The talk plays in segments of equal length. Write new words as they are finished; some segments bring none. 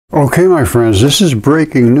Okay, my friends, this is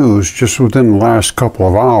breaking news just within the last couple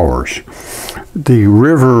of hours. The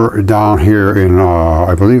river down here in,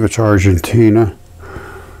 I believe it's Argentina.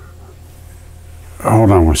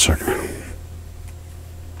 Hold on one second.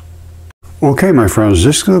 Okay, my friends,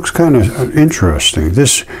 this looks kind of interesting.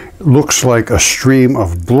 This looks like a stream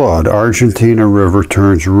of blood. Argentina river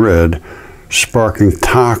turns red, sparking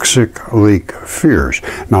toxic leak fears.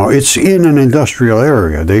 Now, it's in an industrial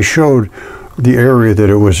area. They showed the area that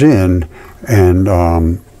it was in, and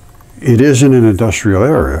it is in an industrial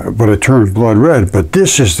area, but it turned blood red. But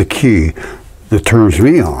this is the key that turns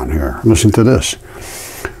me on here. Listen to this.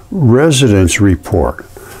 Residents report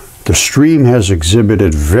the stream has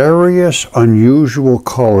exhibited various unusual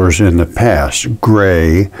colors in the past: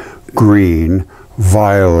 gray, green,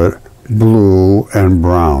 violet, blue, and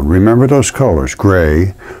brown. Remember those colors: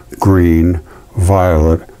 gray, green,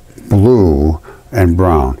 violet, blue, and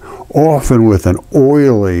brown. Often with an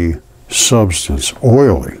oily substance.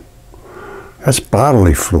 Oily. That's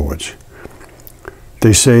bodily fluids.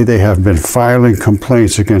 They say they have been filing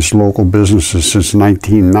complaints against local businesses since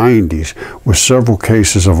 1990s, with several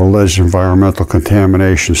cases of alleged environmental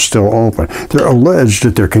contamination still open. They're alleged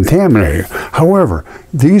that they're contaminated. However,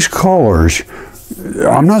 these colors,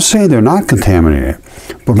 I'm not saying they're not contaminated,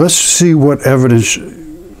 but let's see what evidence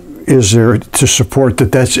is there to support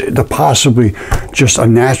that that's possibly just a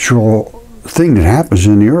natural thing that happens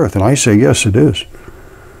in the earth. And I say, yes, it is.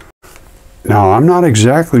 Now, I'm not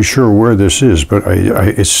exactly sure where this is, but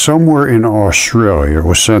it's somewhere in Australia. It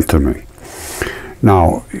was sent to me.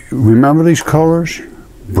 Now, remember these colors?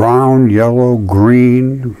 Brown, yellow,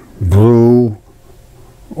 green, blue,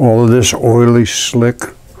 all of this oily,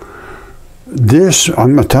 slick. This,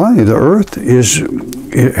 I'm telling you, the earth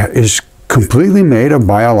is completely made of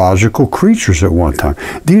biological creatures at one time.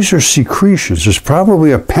 These are secretions. There's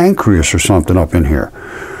probably a pancreas or something up in here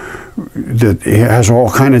that has all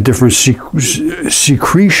kind of different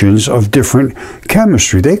secretions of different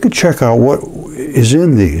chemistry. They could check out what is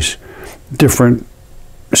in these different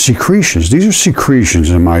secretions. These are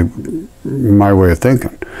secretions in my way of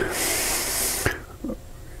thinking.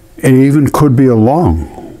 It even could be a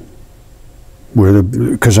lung.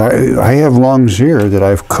 Because I have lungs here that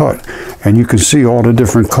I've cut, and you can see all the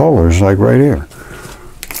different colors, like right here.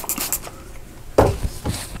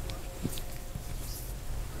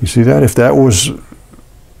 You see that? If that was,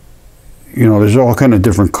 you know, there's all kind of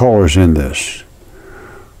different colors in this.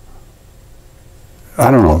 I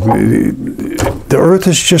don't know. The earth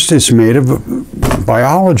is just, it's made of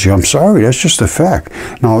biology. I'm sorry, that's just a fact.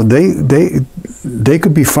 Now, they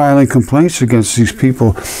could be filing complaints against these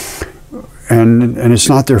people, and it's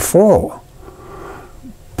not their fault.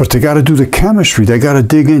 But they got to do the chemistry. They got to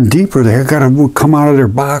dig in deeper. They got to come out of their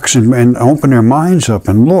box and open their minds up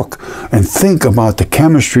and look and think about the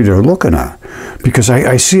chemistry they're looking at. Because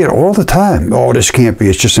I see it all the time. Oh, this can't be.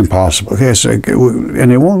 It's just impossible. Okay, so,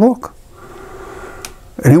 and they won't look.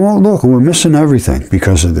 And they won't look. And we're missing everything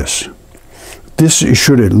because of this. This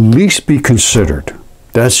should at least be considered.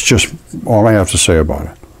 That's just all I have to say about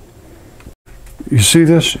it. You see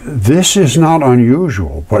this? This is not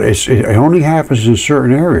unusual, but it only happens in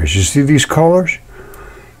certain areas. You see these colors?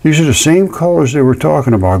 These are the same colors they were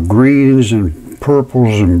talking about, greens and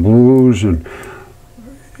purples and blues and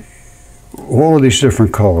all of these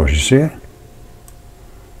different colors. You see it?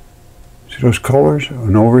 See those colors?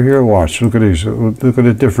 And over here, watch. Look at these. Look at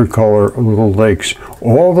the different color little lakes.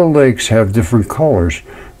 All the lakes have different colors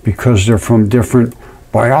because they're from different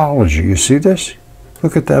biology. You see this?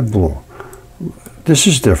 Look at that blue. This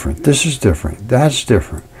is different. This is different. That's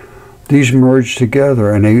different. These merge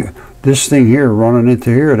together, and this thing here running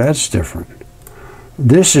into here, that's different.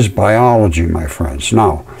 This is biology, my friends.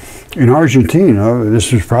 Now, in Argentina,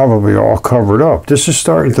 this is probably all covered up. This is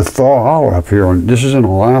starting to thaw out up here, and this is in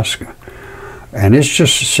Alaska. And it's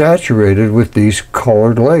just saturated with these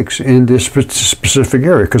colored lakes in this specific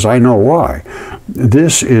area, because I know why.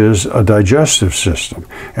 This is a digestive system,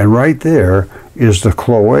 and right there is the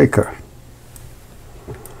cloaca.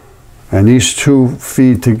 And these two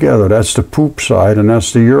feed together. That's the poop side and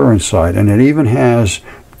that's the urine side. And it even has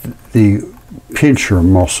the pincher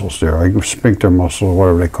muscles there, like sphincter muscles,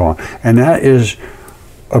 whatever they call it. And that is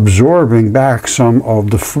absorbing back some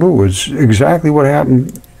of the fluids. Exactly what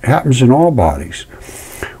happens in all bodies.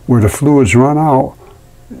 Where the fluids run out,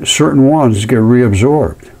 certain ones get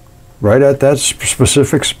reabsorbed. Right at that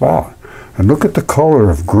specific spot. And look at the color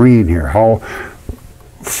of green here. How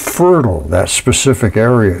fertile that specific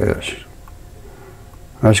area is.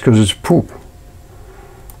 That's because it's poop.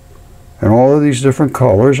 And all of these different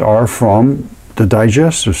colors are from the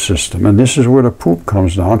digestive system, and this is where the poop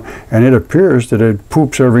comes down, and it appears that it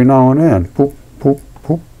poops every now and then. Poop, poop,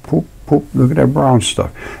 poop, poop, poop. Look at that brown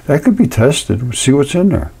stuff. That could be tested, see what's in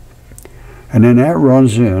there. And then that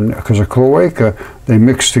runs in, because a cloaca, they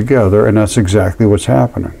mix together, and that's exactly what's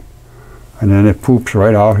happening. And then it poops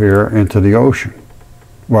right out here into the ocean,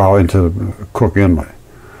 well, into the Cook Inlet.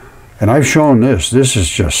 And I've shown this. This is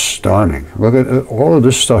just stunning. Look at all of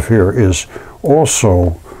this stuff here is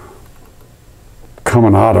also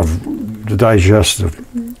coming out of the digestive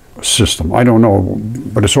system. I don't know,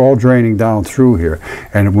 but it's all draining down through here.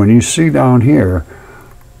 And when you see down here,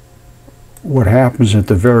 what happens at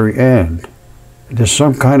the very end, there's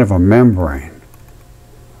some kind of a membrane.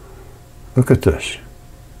 Look at this.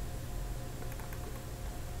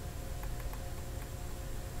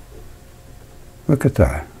 Look at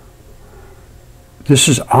that. This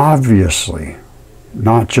is obviously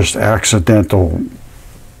not just accidental,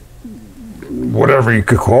 whatever you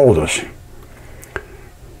could call this.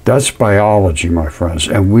 That's biology, my friends.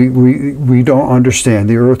 And we don't understand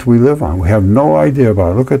the earth we live on. We have no idea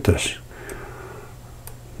about it. Look at this.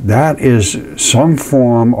 That is some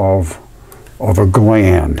form of a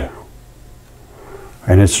gland.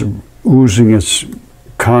 And it's oozing its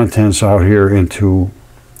contents out here into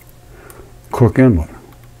Cook Inlet.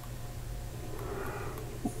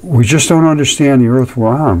 We just don't understand the earth we're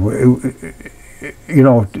on. You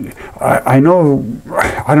know, I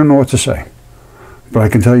don't know what to say. But I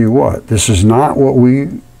can tell you what, this is not what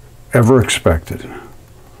we ever expected.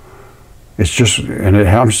 It's just, and it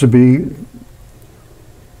happens to be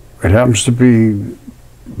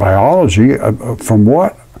biology. From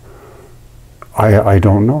what? I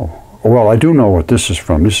don't know. Well, I do know what this is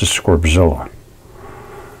from. This is Scorbzilla.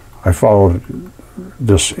 I followed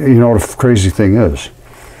this. You know what the crazy thing is?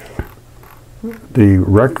 The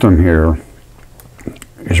rectum here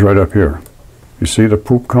is right up here. You see the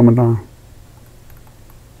poop coming down?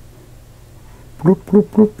 Bloop, bloop,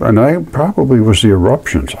 bloop. And I probably was the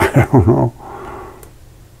eruptions. I don't know.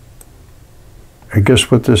 And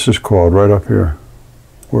guess what this is called right up here?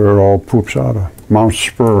 Where it all poops out of. Mount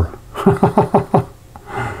Spur.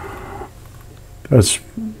 That's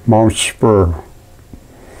Mount Spur.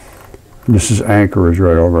 And this is Anchorage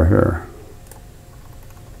right over here.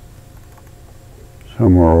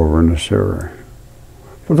 Somewhere over in this area.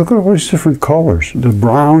 But look at all these different colors. The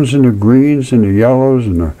browns and the greens and the yellows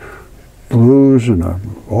and the blues and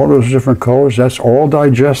all those different colors. That's all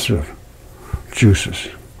digestive juices.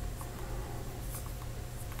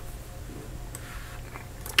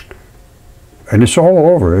 And it's all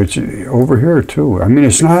over. It's over here too. I mean,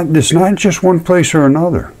 it's not just one place or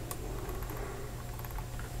another.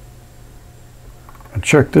 And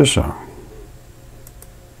check this out.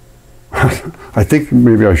 I think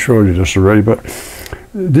maybe I showed you this already, but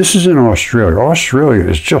this is in Australia. Australia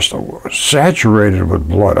is just saturated with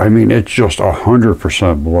blood. I mean, it's just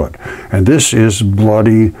 100% blood. And this is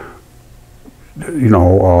bloody, you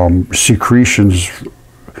know, secretions.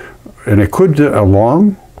 And it could be a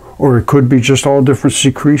lung, or it could be just all different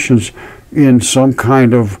secretions in some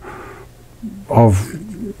kind of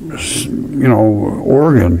you know,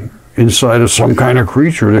 organ inside of some kind of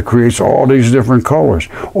creature that creates all these different colors.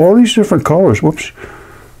 All these different colors. Whoops.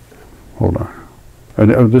 Hold on.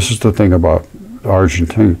 And this is the thing about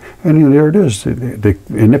Argentina. And there it is.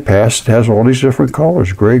 In the past, it has all these different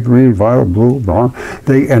colors: gray, green, violet, blue, brown.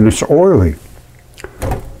 And it's oily.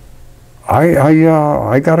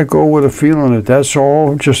 I got to go with a feeling that that's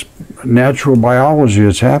all just natural biology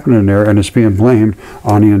that's happening there, and it's being blamed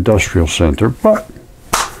on the industrial center. But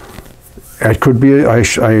it could be.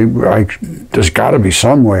 There's got to be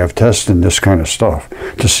some way of testing this kind of stuff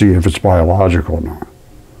to see if it's biological or not.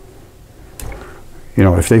 You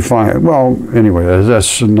know, if they find, well, anyway,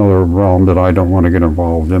 that's another realm that I don't want to get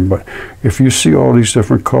involved in. But if you see all these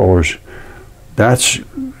different colors, that's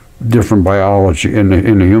different biology in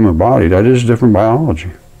the human body. That is different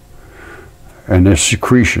biology. And there's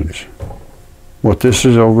secretions. What this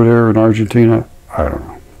is over there in Argentina, I don't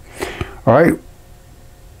know. All right,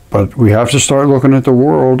 but we have to start looking at the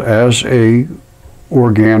world as a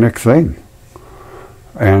organic thing.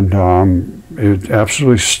 And it's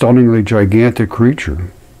absolutely stunningly gigantic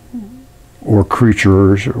creature, or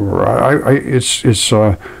creatures, or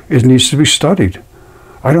it needs to be studied.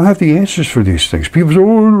 I don't have the answers for these things. People say,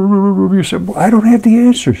 oh, you said, well, I don't have the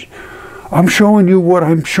answers. I'm showing you what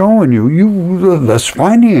I'm showing you. Let's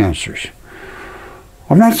find the answers.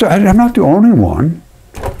 I'm not the only one.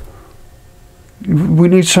 We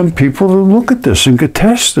need some people to look at this and could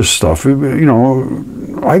test this stuff. You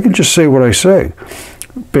know, I can just say what I say.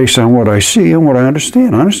 based on what I see and what I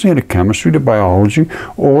understand. I understand the chemistry, the biology,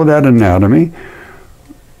 all of that anatomy.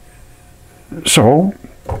 So,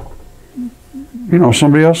 you know,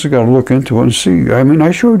 somebody else has got to look into it and see. I mean,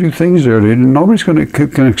 I showed you things there that nobody's can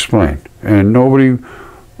explain, and nobody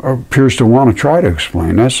appears to want to try to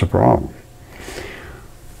explain. That's the problem.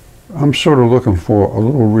 I'm sort of looking for a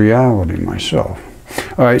little reality myself.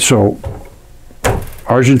 All right, so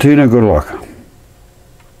Argentina, good luck.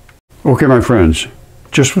 Okay, my friends,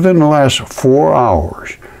 just within the last 4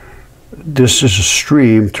 hours, this is a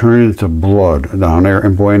stream turned into blood down there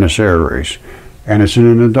in Buenos Aires. And it's in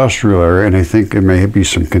an industrial area, and I think there may be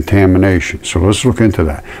some contamination. So let's look into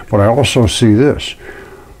that. But I also see this.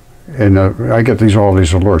 And I get all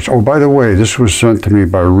these alerts. Oh, by the way, this was sent to me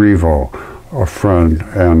by Revo, a friend.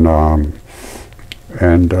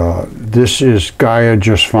 And this is Gaia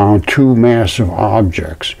just found 2 massive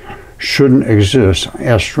objects. Shouldn't exist.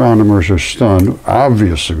 Astronomers are stunned.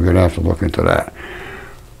 Obviously, we're going to have to look into that.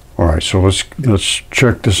 All right, so let's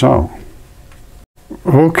check this out.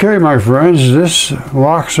 Okay, my friends, this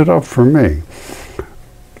locks it up for me.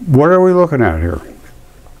 What are we looking at here?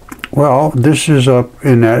 Well, this is up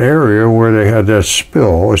in that area where they had that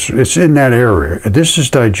spill. It's in that area. This is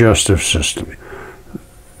digestive system.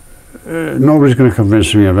 Nobody's going to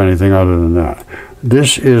convince me of anything other than that.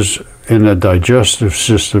 This is in the digestive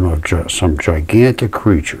system of some gigantic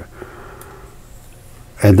creature.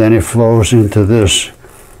 And then it flows into this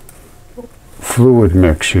fluid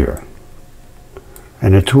mix here.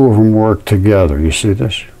 And the 2 of them work together. You see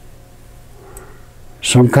this?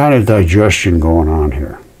 Some kind of digestion going on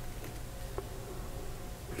here.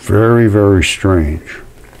 Very, very strange.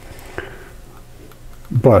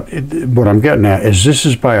 But what I'm getting at is this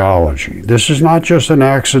is biology. This is not just an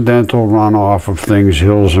accidental runoff of things,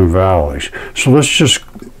 hills and valleys. So let's just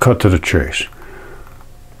cut to the chase.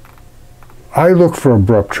 I look for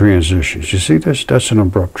abrupt transitions. You see this? That's an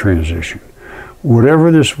abrupt transition.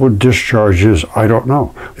 Whatever this would discharge is, I don't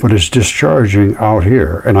know. But it's discharging out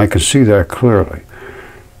here, and I can see that clearly.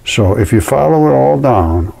 So if you follow it all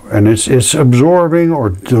down, and it's absorbing or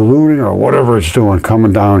diluting or whatever it's doing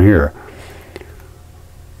coming down here.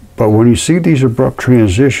 But when you see these abrupt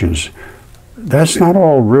transitions, that's not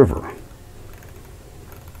all river.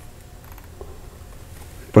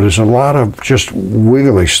 But there's a lot of just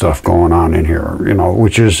wiggly stuff going on in here, you know,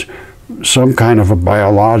 which is some kind of a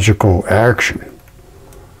biological action.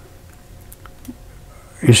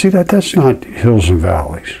 You see that? That's not hills and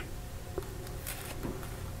valleys.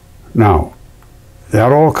 Now,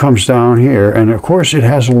 that all comes down here, and of course it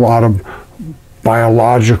has a lot of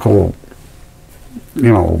biological,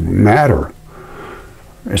 you know, matter.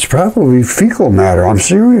 It's probably fecal matter. I'm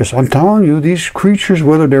serious. I'm telling you, these creatures,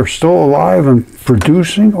 whether they're still alive and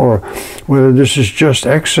producing, or whether this is just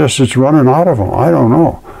excess that's running out of them, I don't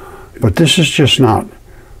know. But this is just not,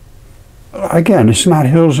 again, it's not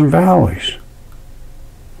hills and valleys.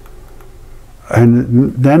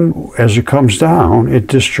 And then as it comes down, it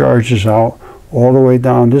discharges out all the way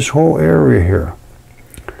down this whole area here.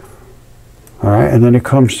 All right, and then it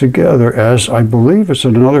comes together as, I believe it's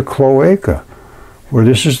another cloaca, where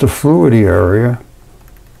this is the fluidy area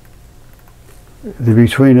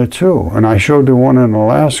between the 2. And I showed the one in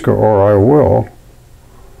Alaska, or I will.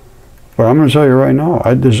 But I'm going to tell you right now,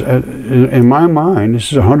 in my mind,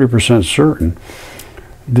 this is 100% certain,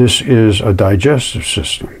 this is a digestive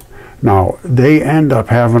system. Now, they end up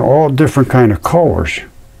having all different kind of colors.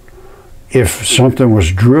 If something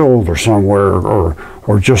was drilled or somewhere,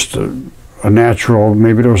 or just a natural,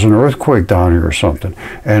 maybe there was an earthquake down here or something,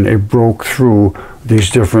 and it broke through these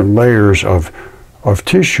different layers of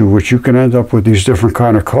tissue, which you can end up with these different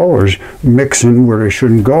kind of colors mixing where they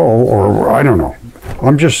shouldn't go, or I don't know.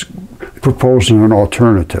 I'm just proposing an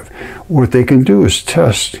alternative. What they can do is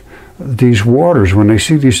test these waters when they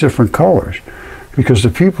see these different colors, because the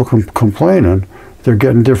people complaining, they're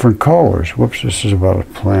getting different colors. Whoops, this is about a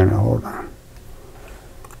planet. Hold on.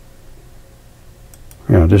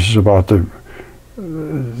 Yeah, this is about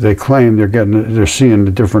they claim they're seeing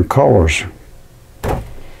the different colors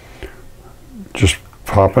just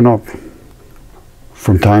popping up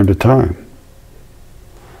from time to time.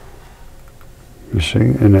 You see,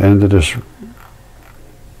 in the end of this,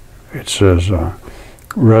 it says,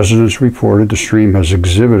 residents reported the stream has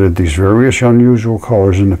exhibited these various unusual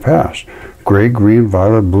colors in the past: gray, green,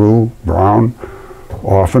 violet, blue, brown,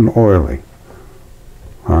 often oily.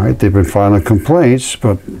 All right, they've been filing complaints,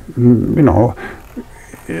 but, you know,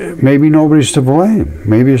 maybe nobody's to blame.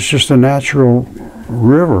 Maybe it's just a natural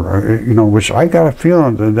river, you know, which I got a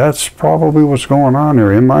feeling that that's probably what's going on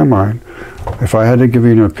there in my mind. If I had to give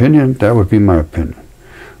you an opinion, that would be my opinion.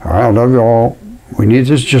 All right, I love you all. We need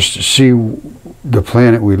to just see the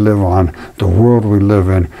planet we live on, the world we live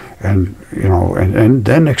in, and and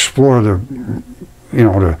then explore the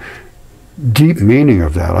the deep meaning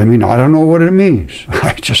of that. I mean, I don't know what it means.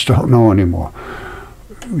 I just don't know anymore.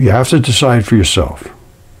 You have to decide for yourself.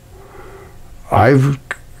 I've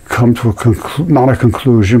come to not a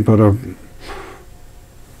conclusion, but a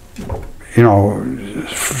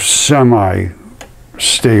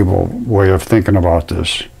semi-stable way of thinking about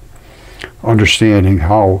this, understanding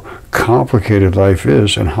how complicated life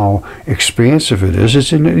is and how expansive it is.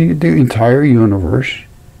 It's in the entire universe,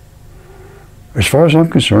 as far as I'm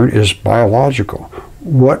concerned, is biological.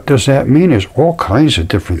 What does that mean? Is all kinds of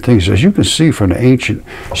different things. As you can see from the ancient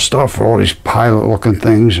stuff, all these pilot-looking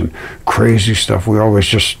things and crazy stuff, we always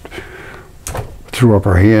just threw up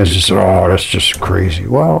our hands and said, oh, that's just crazy.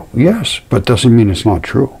 Well, yes, but doesn't mean it's not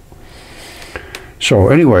true. So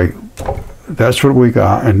anyway, that's what we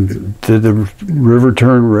got. And did the river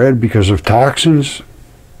turn red because of toxins?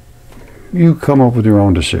 You come up with your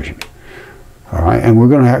own decision. All right, and we're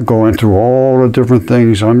going to go into all the different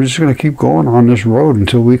things. I'm just going to keep going on this road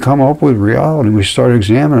until we come up with reality. We start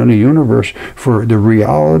examining the universe for the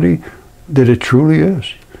reality that it truly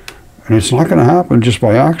is. And it's not going to happen just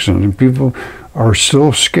by accident. And people are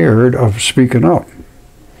still scared of speaking up.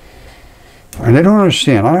 And they don't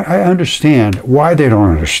understand. I understand why they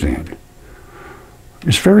don't understand.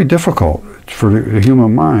 It's very difficult for the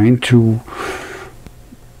human mind to...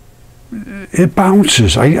 It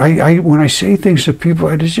bounces. When I say things to people,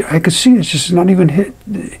 I can see it's just not even hit.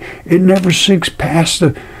 It never sinks past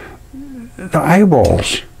the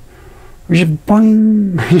eyeballs. It's just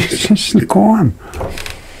boing. It's just gone.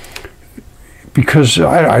 Because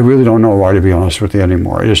I really don't know why, to be honest with you,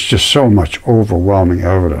 anymore. It's just so much overwhelming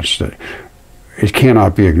evidence that it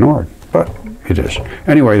cannot be ignored. But it is.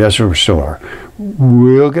 Anyway, that's where we still are.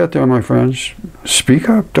 We'll get there, my friends. Speak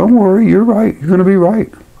up. Don't worry. You're right. You're going to be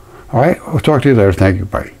right. All right, I'll talk to you later. Thank you.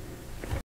 Bye.